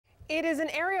It is an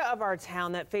area of our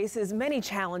town that faces many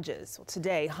challenges. Well,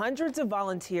 today, hundreds of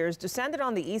volunteers descended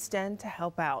on the East End to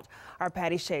help out. Our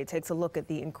Patty Shea takes a look at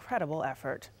the incredible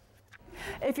effort.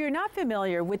 If you're not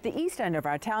familiar with the East End of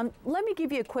our town, let me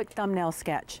give you a quick thumbnail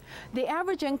sketch. The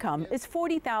average income is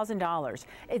 $40,000.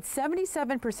 It's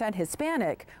 77%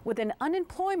 Hispanic with an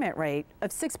unemployment rate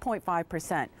of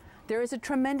 6.5%. There is a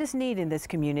tremendous need in this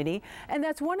community, and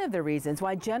that's one of the reasons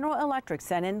why General Electric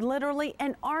sent in literally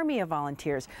an army of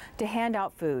volunteers to hand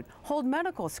out food, hold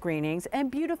medical screenings, and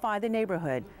beautify the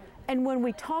neighborhood. And when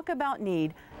we talk about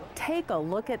need, take a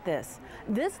look at this.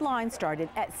 This line started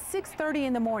at 6:30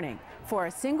 in the morning for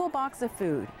a single box of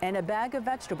food and a bag of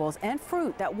vegetables and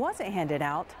fruit that wasn't handed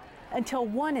out until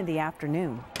 1 in the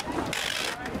afternoon.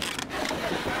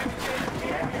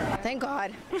 Thank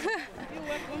God,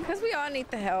 because we all need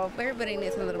the help. Everybody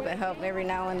needs a little bit of help every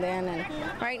now and then.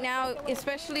 And right now,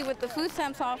 especially with the food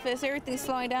stamps office, everything's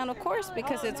slowing down, of course,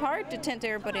 because it's hard to tend to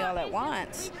everybody all at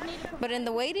once. But in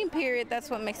the waiting period,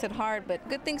 that's what makes it hard. But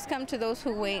good things come to those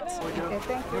who wait. Okay,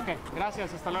 thank you. Okay,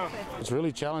 gracias, hasta luego. It's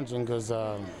really challenging because,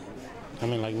 I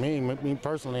mean, like me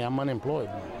personally, I'm unemployed,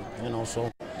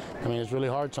 so. I mean, it's really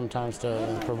hard sometimes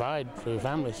to provide for your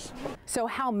families. So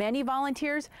how many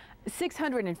volunteers?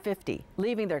 650,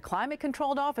 leaving their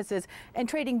climate-controlled offices and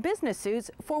trading business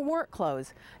suits for work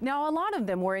clothes. Now, a lot of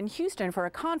them were in Houston for a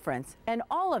conference, and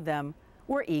all of them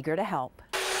were eager to help.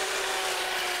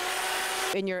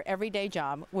 In your everyday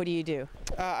job, what do you do?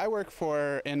 I work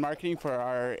in marketing for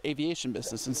our aviation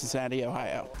business in Cincinnati,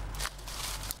 Ohio.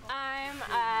 I'm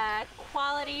a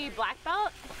quality black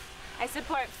belt. I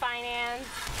support finance.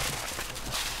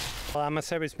 Well, I'm a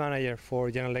service manager for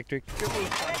General Electric.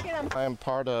 I am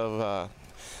part of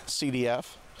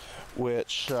CDF,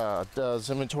 which does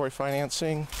inventory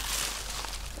financing.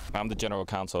 I'm the general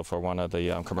counsel for one of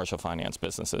the commercial finance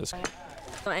businesses.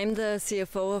 I'm the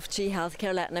CFO of G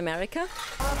Healthcare Latin America.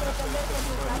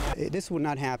 This would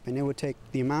not happen. It would take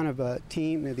the amount of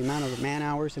team, the amount of man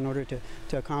hours in order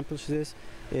to accomplish this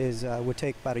would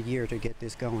take about a year to get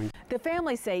this going. The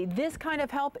families say this kind of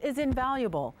help is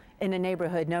invaluable in a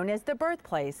neighborhood known as the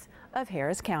birthplace of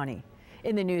Harris County.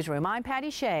 In the newsroom, I'm Patty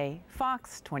Shea,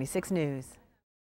 Fox 26 News.